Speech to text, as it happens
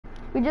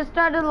We just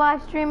started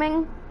live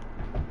streaming.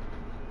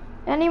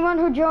 Anyone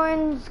who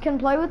joins can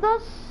play with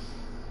us,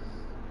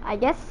 I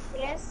guess.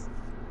 Yes.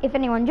 If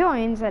anyone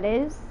joins, that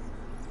is.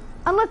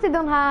 Unless they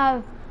don't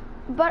have.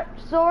 But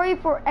sorry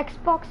for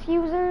Xbox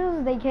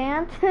users, they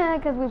can't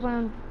because we play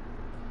on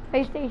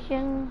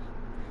PlayStation,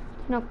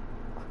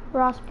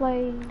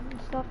 crossplay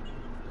and stuff.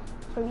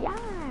 So yeah.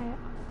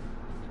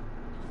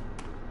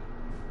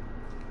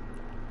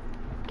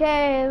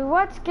 Okay,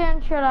 what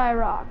skin should I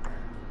rock?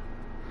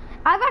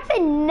 I've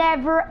actually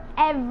never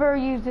ever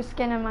used a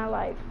skin in my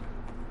life.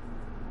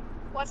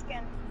 What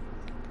skin?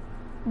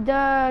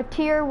 The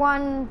tier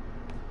 1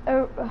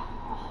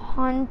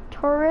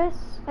 Huntress,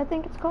 I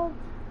think it's called.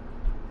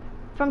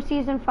 From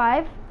season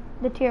 5,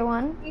 the tier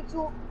 1. Me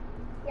too.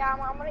 Yeah,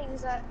 I'm gonna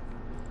use that.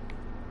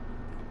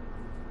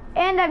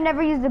 And I've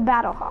never used the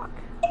Battlehawk.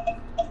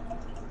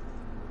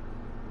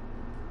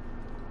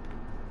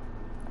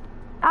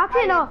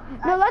 Actually, no,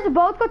 let's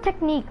both go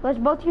technique. Let's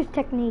both use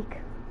technique.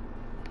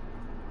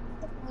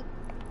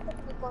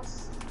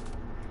 Technicals.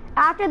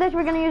 After this,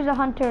 we're gonna use the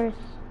Hunters.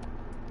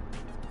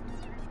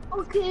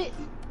 Okay.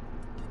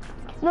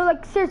 No,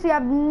 like seriously,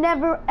 I've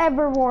never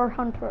ever wore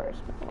Hunters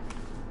before.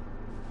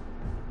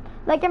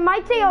 Like it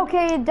might say,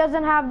 okay, it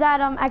doesn't have that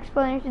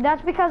explanation.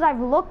 That's because I've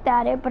looked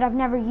at it, but I've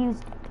never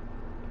used it.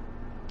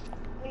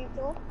 Me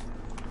too.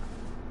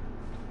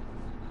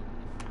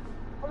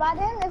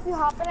 Imagine if you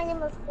hop in a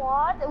game of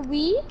squad,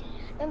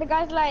 and the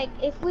guy's like,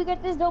 if we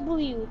get this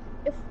W,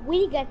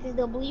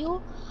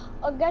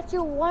 I'll get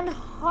you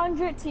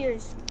 100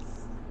 tiers.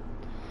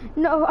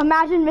 No,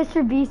 imagine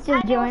Mr. Beast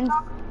just joins.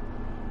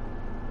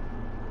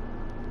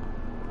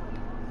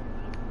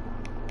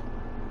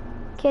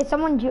 Okay,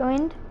 someone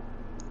joined.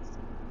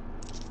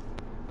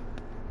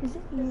 Is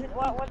it you?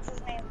 What's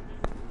his name?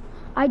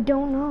 I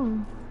don't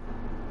know.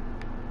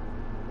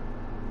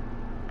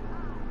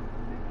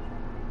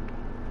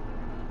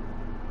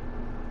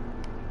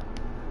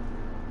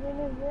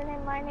 Your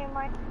name, my name,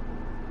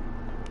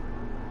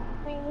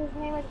 his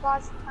name is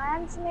God's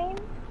plan's name.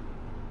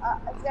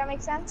 Does that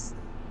make sense?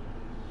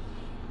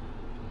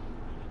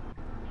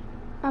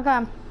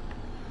 Okay.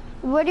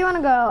 Where do you want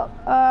to go?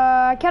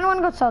 I kind of want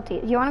to go salty.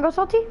 Do you want to go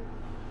salty?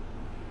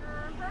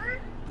 Uh-huh.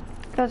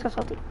 Okay, let's go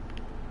salty.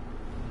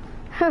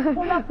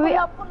 Pull up, we're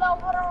a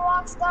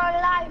rockstar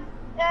live.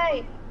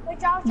 Hey,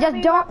 just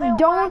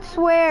don't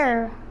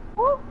swear.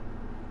 Woo.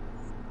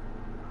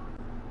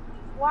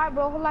 Why,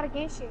 bro? A whole lot of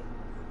gay shit.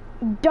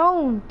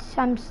 Don't.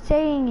 I'm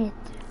saying it.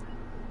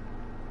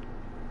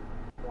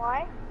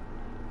 Why?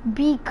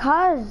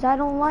 Because I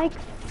don't like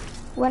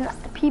when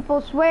people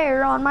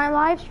swear on my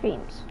live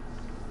streams.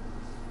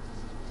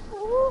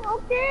 Ooh,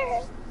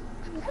 okay.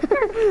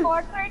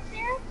 Sport right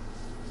there.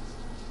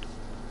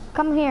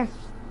 Come here.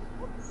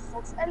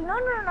 No,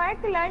 I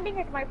have to landing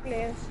at my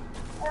place.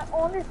 I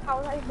own this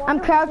house. I'm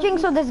crouching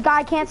so this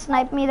guy can't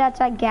snipe me. That's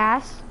like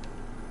gas.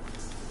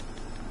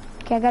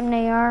 Okay, I got an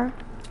AR.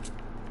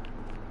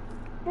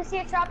 You see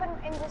a trap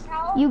in this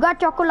house? You got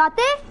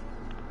chocolate?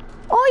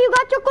 Oh, you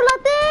got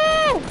chocolate!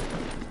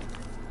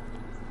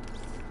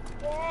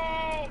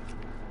 Yay!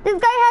 This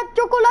guy has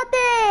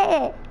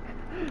chocolate!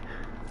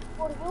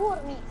 For you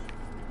or me?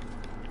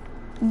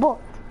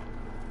 Both.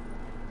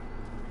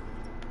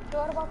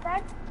 Sure about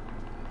that?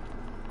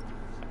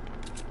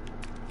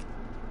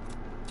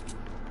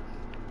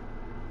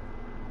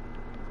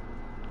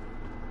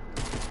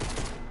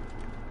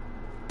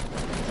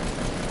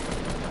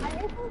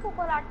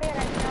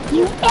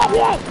 You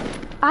idiot!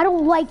 I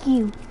don't like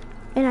you,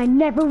 and I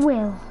never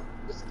will.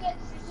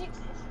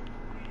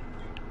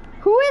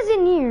 Who is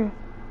in here?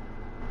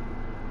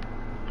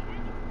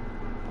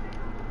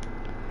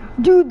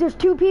 Dude, there's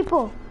 2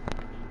 people.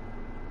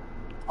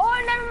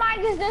 Oh, never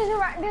mind.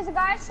 There's a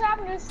guy's trap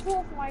and there's 2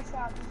 of my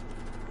traps.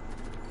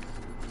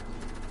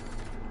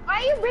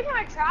 Are you breaking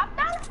my trap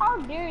down? How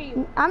dare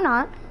you? I'm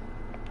not.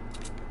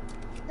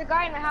 The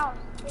guy in the house.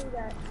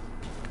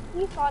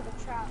 He saw the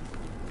trap.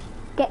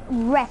 Get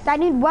wrecked. I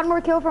need 1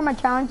 more kill for my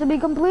challenge to be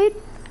complete.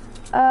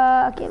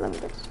 Okay, let me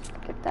just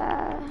get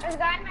that. There's a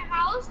guy in my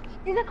house.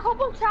 There's a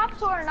couple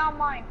traps that are not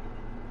mine.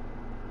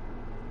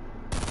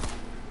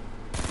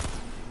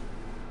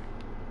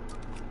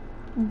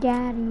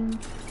 Got him.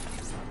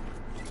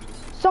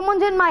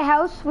 Someone's in my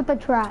house with a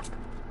trap.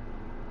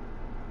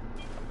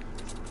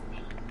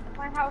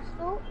 My house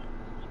too?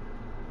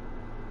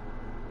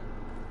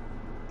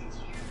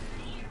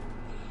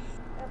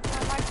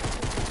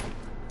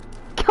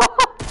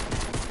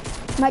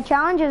 My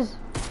challenge is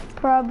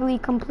probably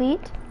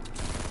complete.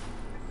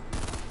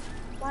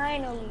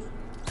 Finally.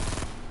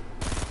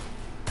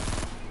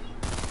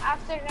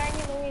 After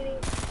 90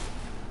 minutes.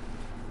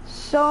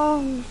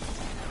 So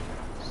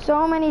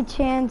many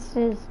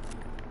chances,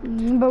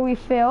 but we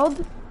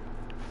failed.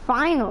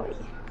 Finally.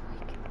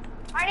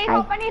 I need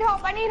hope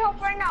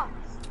right now.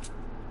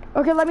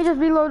 Okay, let me just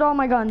reload all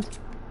my guns.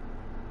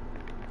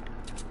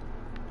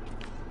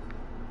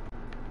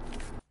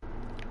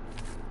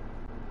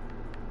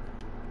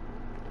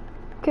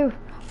 Okay.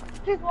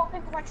 Please walk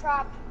into my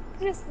trap.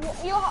 Please,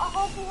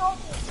 help me.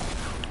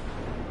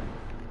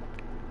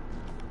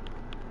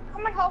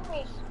 Someone help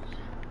me.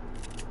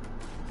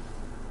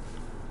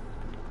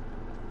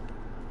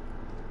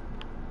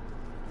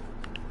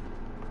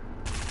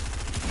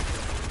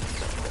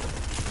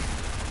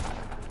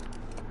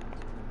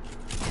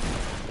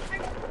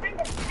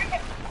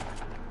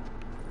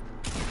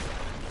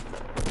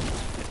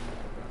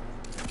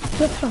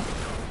 Let's go.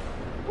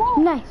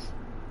 Whoa. Nice.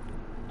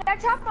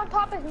 That chop on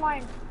top is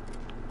mine.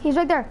 He's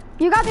right there.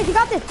 You got this, you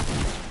got this.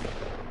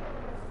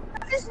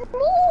 Just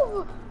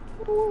move.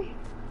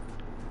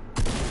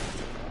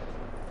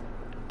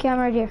 Okay, I'm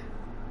right here.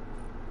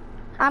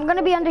 I'm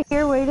gonna be under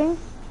here waiting.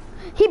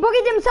 He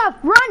boogied himself.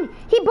 Run!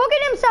 He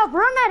boogied himself.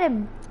 Run at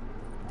him.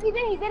 He did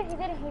it.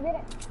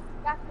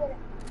 Jack did it.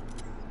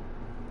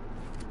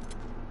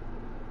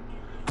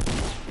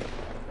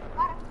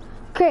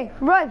 Okay,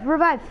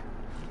 revive.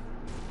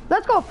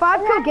 Let's go.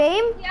 5-kill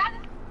game. Yeah.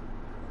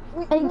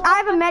 And I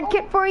have a med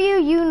kit for you.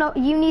 You know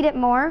you need it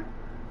more.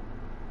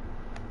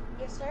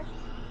 Yes, sir.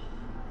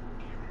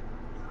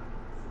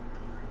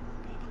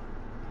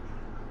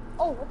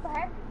 Oh, what the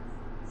heck?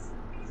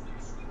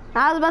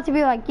 I was about to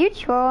be like, you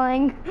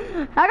trolling.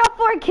 I got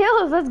 4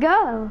 kills. Let's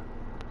go.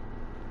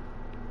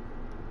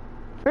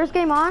 First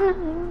game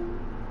on.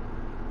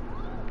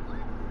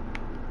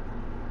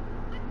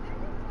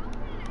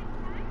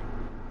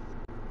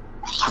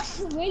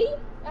 Really?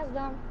 That's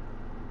dumb.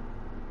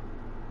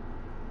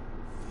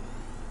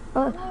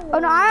 Oh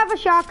no, I have a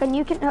shotgun.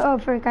 You can. Oh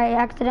frick! I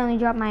accidentally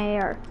dropped my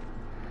AR.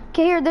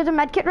 Okay, here. There's a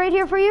med kit right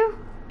here for you.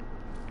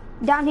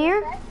 Down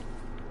here. Okay.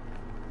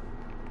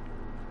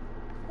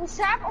 The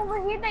trap over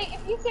here. Like,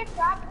 if you see a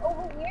trap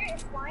over here,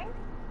 it's fine.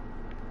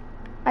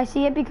 I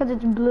see it because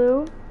it's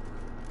blue.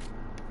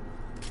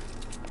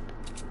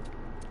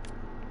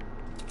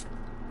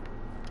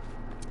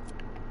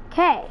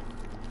 Okay.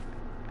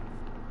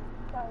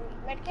 Sorry,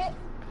 medkit.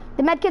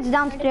 The med kit's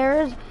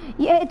downstairs.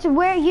 Yeah, it's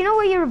where you know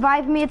where you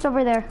revived me. It's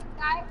over there.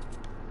 Guy.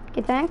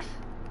 Okay, thanks.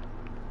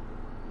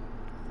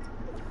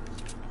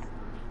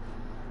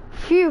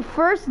 Phew,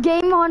 first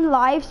game on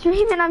live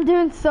stream and I'm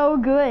doing so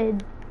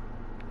good.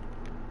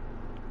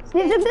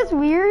 Isn't this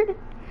weird?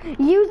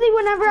 Usually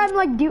whenever I'm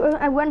like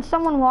when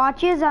someone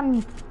watches,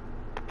 I'm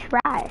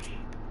trash.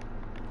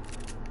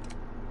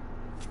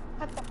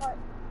 Cut the part.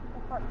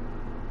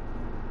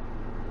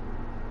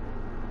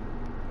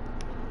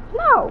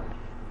 No,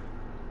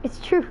 it's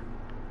true.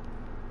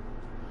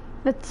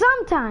 But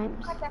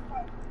sometimes, Cut that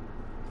part.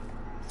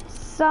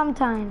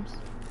 sometimes,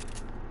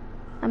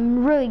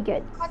 I'm really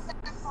good. Cut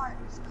that part.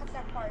 Just cut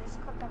that part.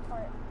 Just cut that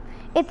part.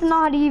 It's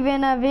not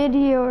even a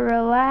video,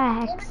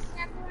 relax.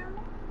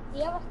 Do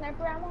you have a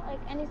sniper ammo?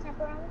 Like any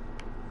sniper ammo?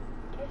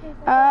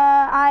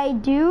 I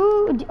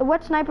do.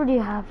 What sniper do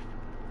you have?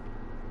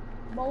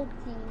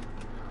 Multi.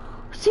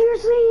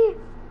 Seriously?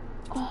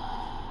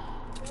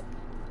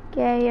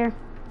 Okay, here.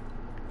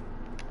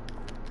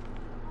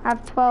 I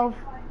have 12.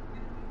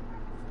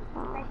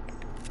 Oh.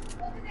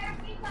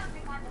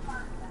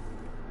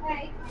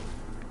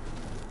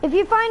 If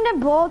you find a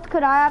bolt,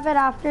 could I have it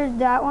after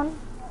that one?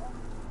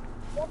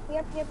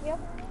 Yep.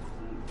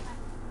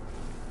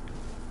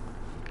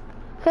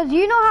 Cause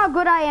you know how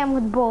good I am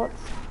with bolts.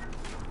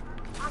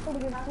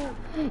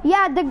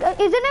 Yeah, isn't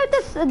it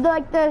this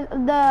like the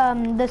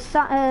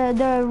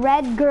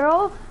red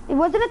girl?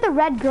 Wasn't it the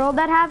red girl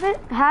that had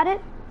it?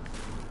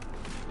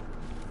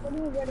 What do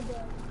you mean red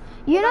girl?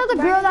 You know the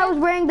girl that was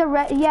wearing the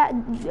red? Yeah,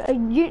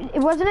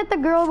 wasn't it the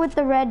girl with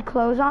the red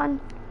clothes on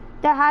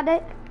that had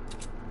it?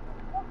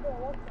 What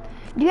girl?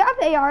 Do you have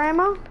AR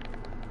ammo?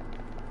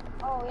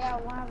 Oh yeah,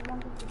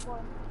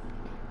 154.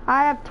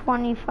 I have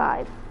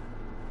 25.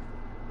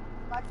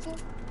 Got you?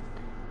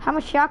 How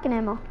much shotgun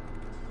ammo?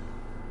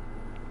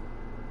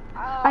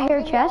 I hear a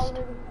maybe chest. I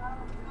don't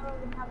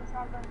even have a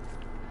shotgun.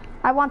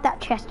 I want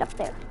that chest up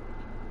there.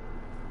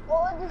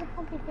 Oh, there's a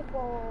pumpy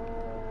pickle.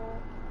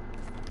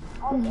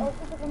 Oh, there's a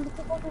pumpy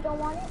pickle if you don't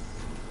want it.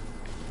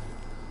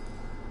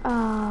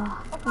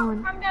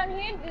 Come down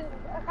here.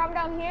 Come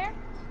down here.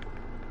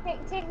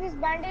 Take these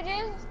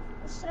bandages.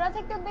 Should I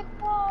take the big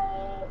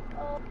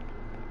one?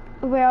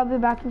 Wait, I'll be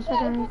back in a Yeah,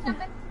 second.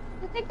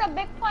 you take the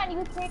big one.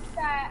 You take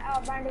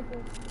the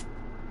bandages.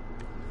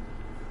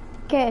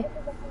 Okay,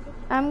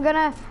 I'm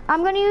gonna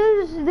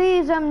use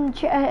these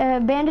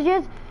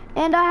bandages,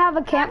 and I have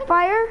a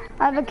campfire.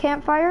 Can I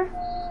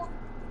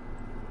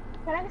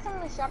get some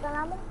of the shotgun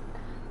ammo?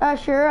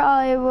 Sure.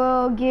 I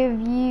will give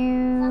And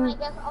you. I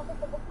guess I'll take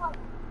the big one.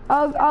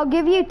 I'll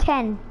give you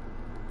 10.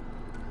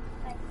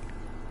 Thanks.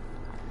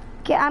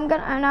 Okay,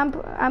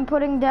 I'm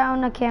putting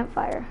down a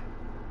campfire.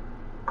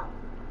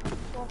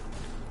 Cool.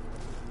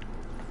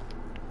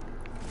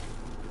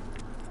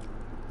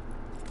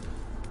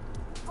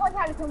 Oh, I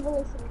had a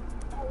convolution.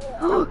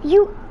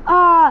 You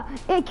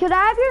hey, could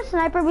I have your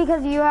sniper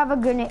because you have a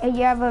grenade?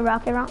 You have a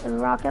rocket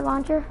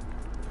launcher.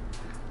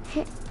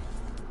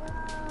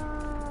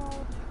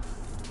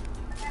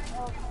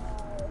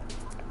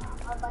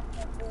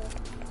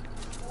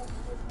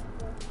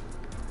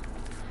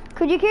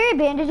 Could you carry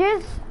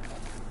bandages?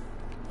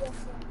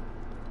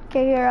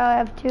 Okay, here I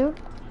have 2.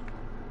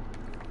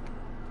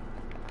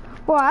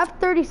 Oh, I have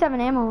 37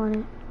 ammo on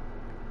it.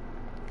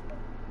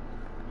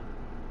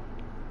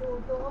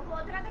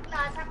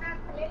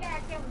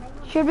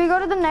 Should we go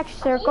to the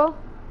next circle?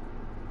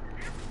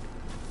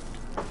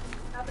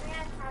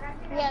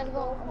 Yeah,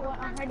 go.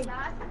 I'm ready.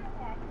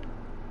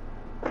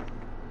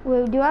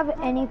 Wait, do you have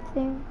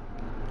anything?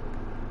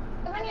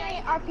 Do you have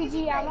any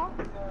RPG ammo?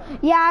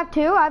 Yeah, I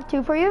have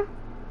two for you.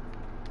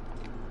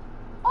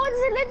 Oh, this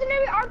is a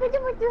legendary RPG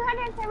for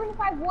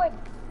 275 wood.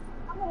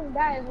 I'm gonna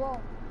die as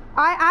well.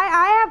 I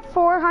have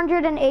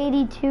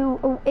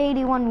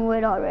 81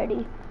 wood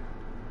already.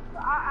 So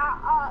if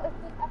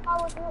I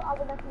was you, I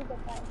would definitely get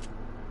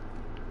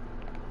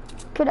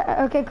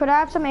that. Could I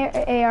have some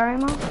AR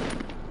ammo?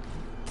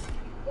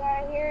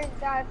 Yeah, here,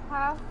 that's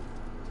half.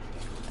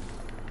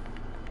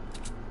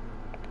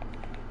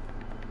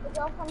 Is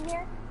y'all from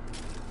here?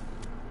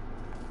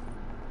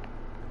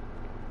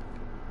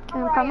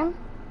 I'm coming.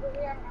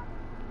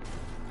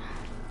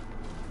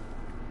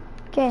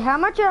 Okay, how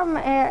much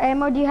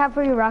ammo do you have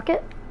for your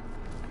rocket?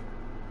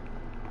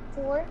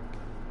 4.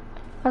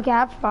 Okay, I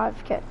have 5.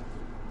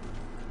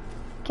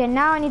 Okay,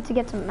 now I need to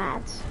get some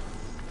mats.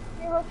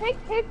 Here, well, take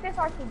this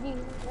RPG.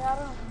 Yeah, I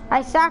don't know.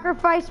 I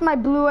sacrificed my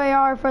blue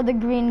AR for the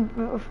green.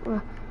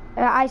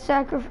 I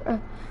sacrificed.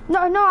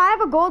 No, I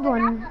have a gold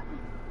one.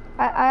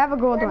 I have a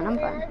gold one. I'm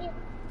fine. Okay.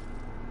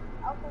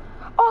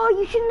 Oh,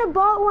 you shouldn't have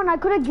bought one. I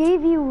could have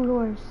gave you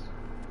yours.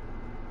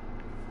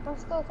 But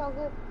still, it's all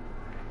good.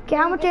 Okay,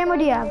 how much ammo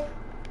do you have?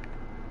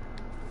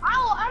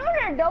 Oh, I'm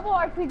under a double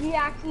RPG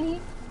actually.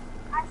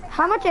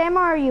 How much ammo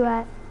are you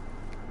at?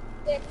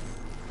 6.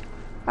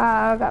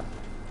 Okay.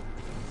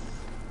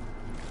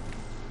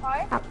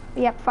 5?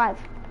 Yep, 5.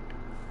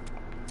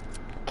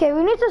 Okay,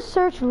 we need to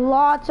search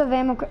lots of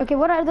ammo. Okay,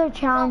 what other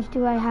challenge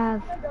do I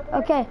have?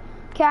 Okay,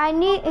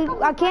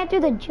 I can't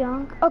do the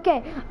junk.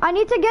 Okay, I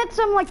need to get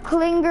some like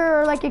clinger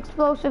or like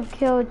explosive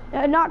kills,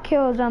 not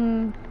kills,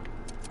 Damage.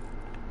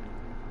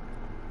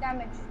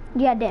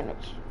 yeah,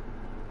 damage.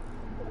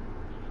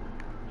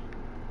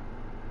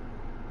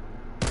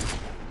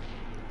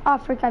 Oh,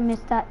 frick, I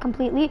missed that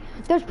completely.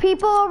 There's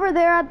people over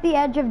there at the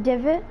edge of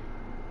divot.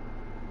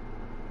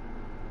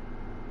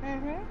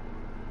 You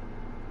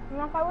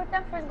wanna fight with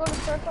them? First go to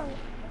circle.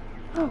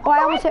 Oh,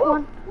 I almost hit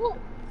one.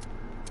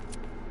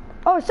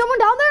 Oh, is someone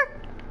down there?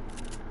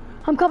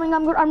 I'm coming,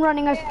 I'm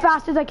running as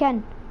fast as I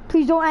can.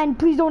 Please don't end,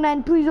 please don't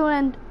end, please don't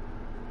end.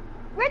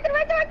 Right there.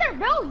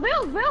 Build.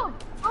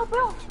 Oh,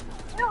 build.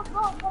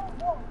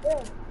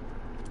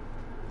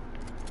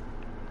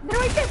 They're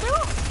right there,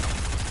 build.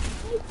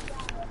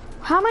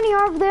 How many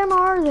of them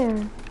are there?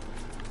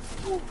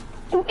 It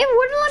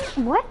wouldn't let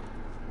me, what?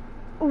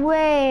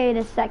 Wait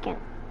a second.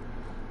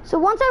 So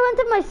once I went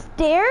to my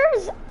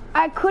stairs,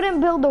 I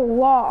couldn't build a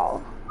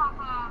wall.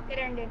 It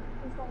ended.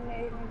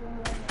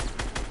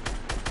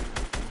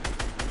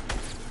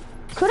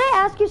 Could I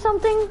ask you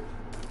something?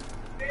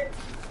 Isn't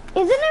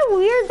it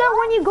weird that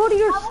when you go to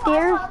your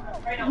stairs,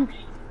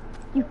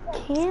 you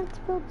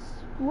can't build,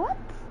 what?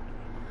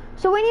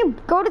 So when you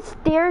go to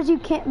stairs, you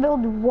can't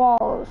build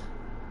walls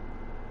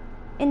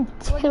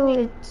until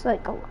it's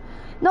like,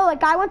 no,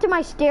 like I went to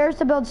my stairs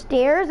to build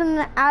stairs and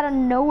then out of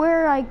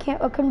nowhere, I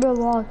couldn't build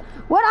walls.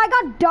 What, I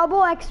got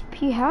double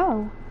XP,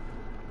 how?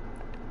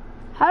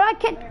 How did I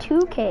get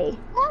 2K?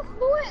 Let's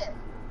do it.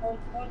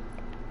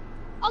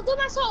 I'll do it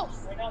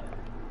myself.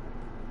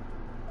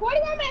 What do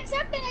you want me to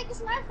accept it? Like,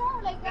 it's my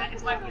phone. Like, that.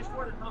 It's like,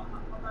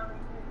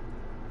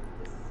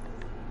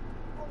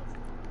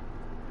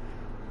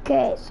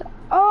 okay, so,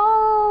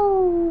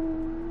 oh.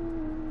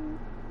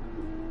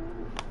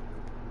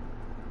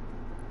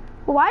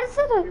 Why does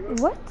it,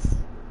 what?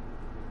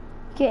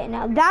 Okay,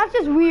 now that's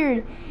just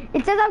weird.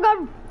 It says I've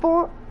got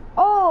 4,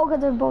 oh,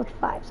 because they're both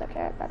 5s.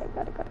 Okay, I got it.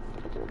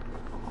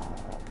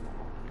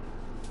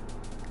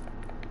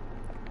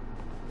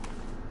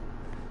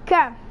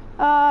 Okay,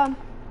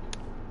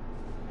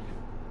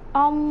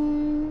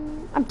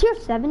 I'm tier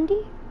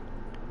 70.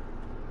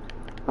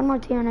 One more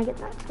tier and I get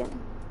that skin.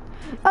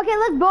 Okay,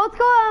 let's both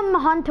go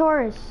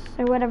Honduras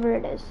or whatever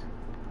it is.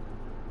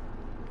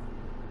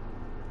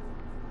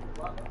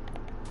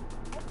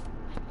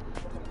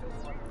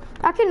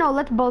 Actually, no,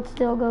 let's both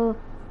still go.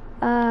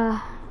 I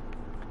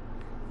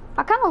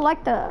kind of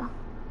like the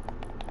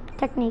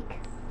technique.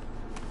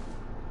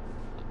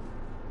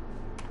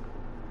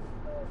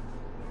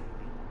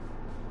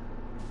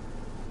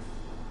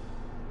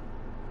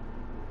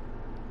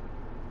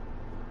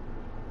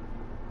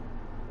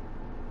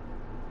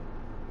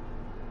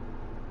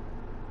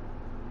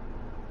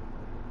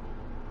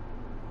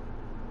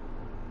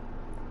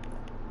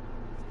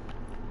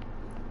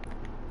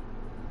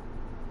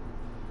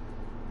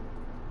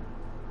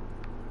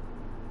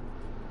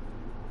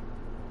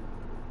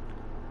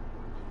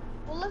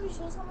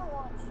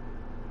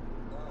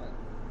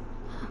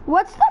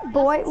 What's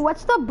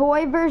the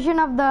boy version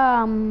of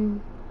the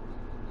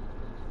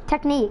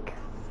technique?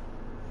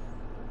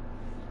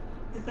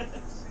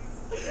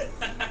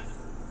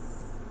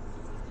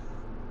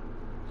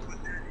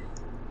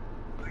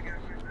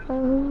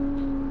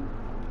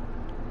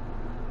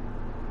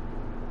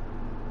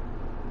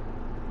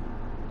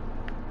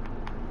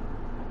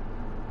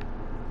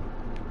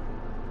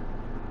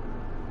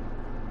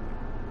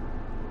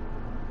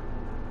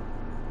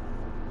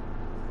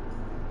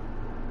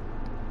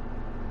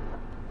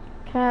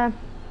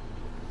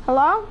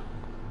 Hello?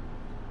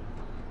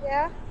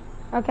 Yeah.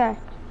 Okay.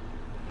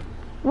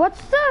 What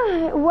is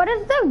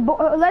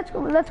the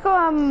let's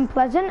go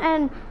Pleasant,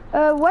 and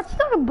what's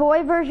the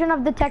boy version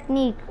of the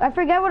technique? I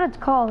forget what it's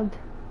called.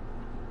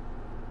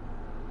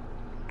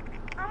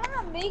 I'm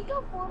gonna make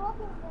a photo of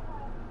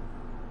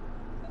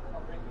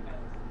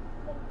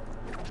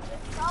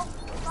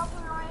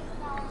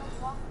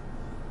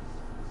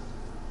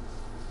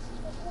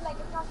like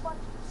it's not fun.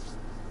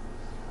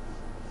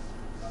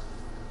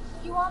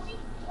 You want me to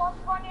go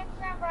on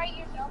Instagram, right?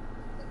 Yourself.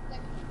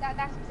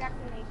 That's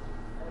exactly me.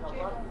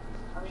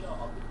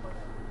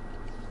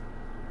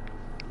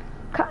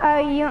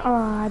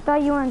 I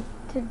thought you wanted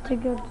to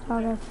go to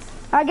Saga.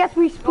 I guess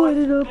we split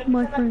it up,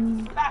 my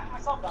friend.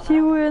 See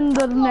you in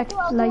the next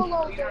life.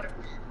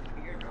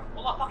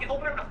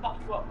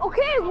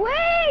 Okay,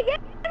 wait!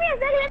 Give me a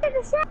second, I take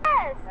the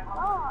chest!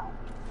 Oh.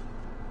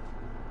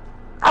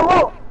 I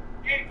will.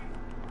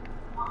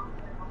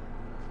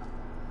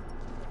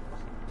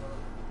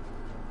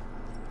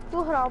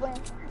 Too hard, man.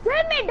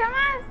 Let me,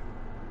 dumbass!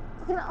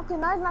 Okay,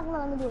 now he's not gonna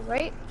let me do it,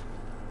 right?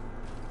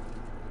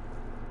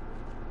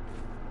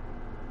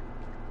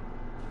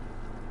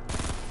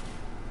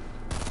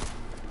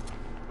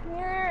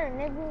 Here,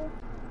 nigga.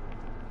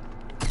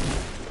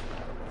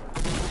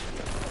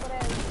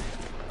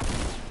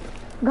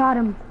 Got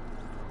him.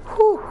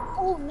 Whew.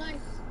 Oh, nice.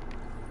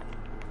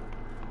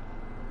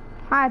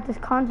 I have to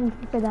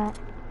concentrate for that.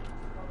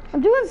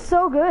 I'm doing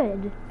so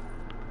good.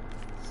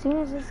 As soon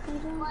as this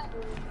comes in.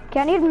 Okay,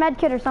 I need a med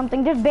kit or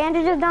something. There's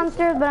bandages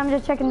downstairs, but I'm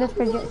just checking this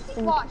for just.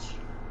 Watch.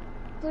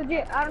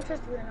 Legit, I don't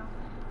trust you right now.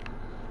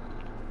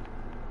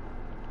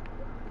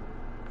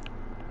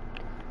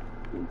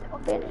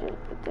 Bandages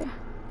right there.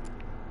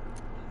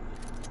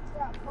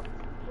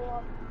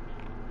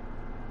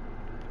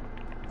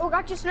 Oh,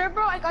 got your slurp,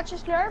 bro. I got your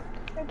slurp.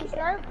 Thank you,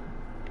 slurp.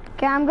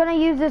 Okay, I'm gonna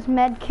use this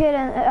med kit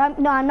and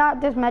no,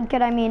 not this med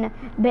kit. I mean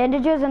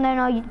bandages, and then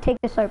I'll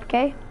take the slurp.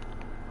 Okay.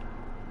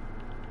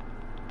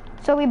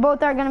 So we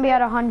both are gonna be at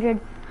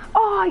 100.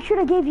 Oh, I should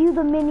have gave you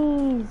the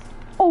minis.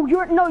 Oh,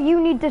 you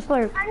need the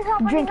slurp.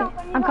 Drink it.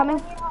 I'm coming.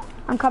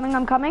 I'm coming.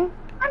 I'm coming.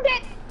 I'm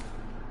dead.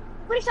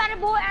 Pretty solid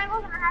bullet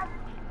angles, and I have.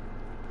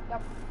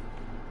 Yep.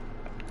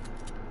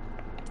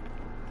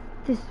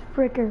 This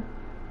fricker.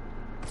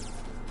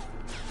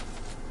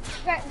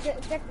 Deck is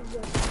good. Deck is.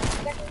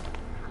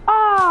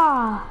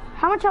 Ah,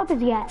 how much health is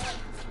he at?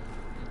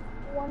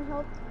 1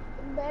 health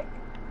in deck.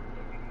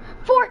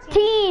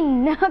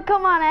 14.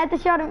 Come on, I have to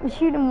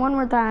shoot him one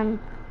more time.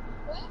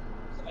 What?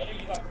 I know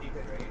you got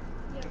secret, right?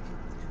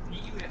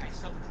 Yeah. I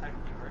still protect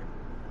you, right?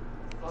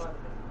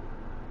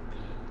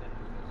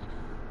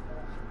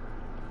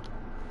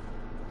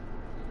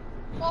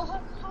 Well,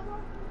 how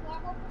long do you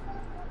have up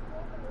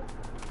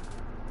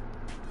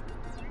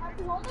Are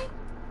you holding?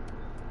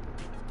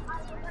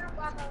 I'm gonna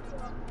black out too.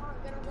 I'm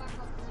gonna black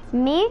out.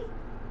 Me?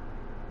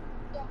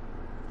 Yeah.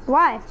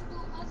 Why?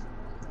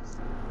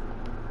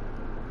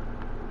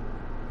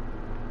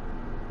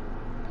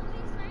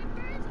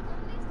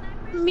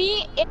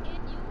 Me and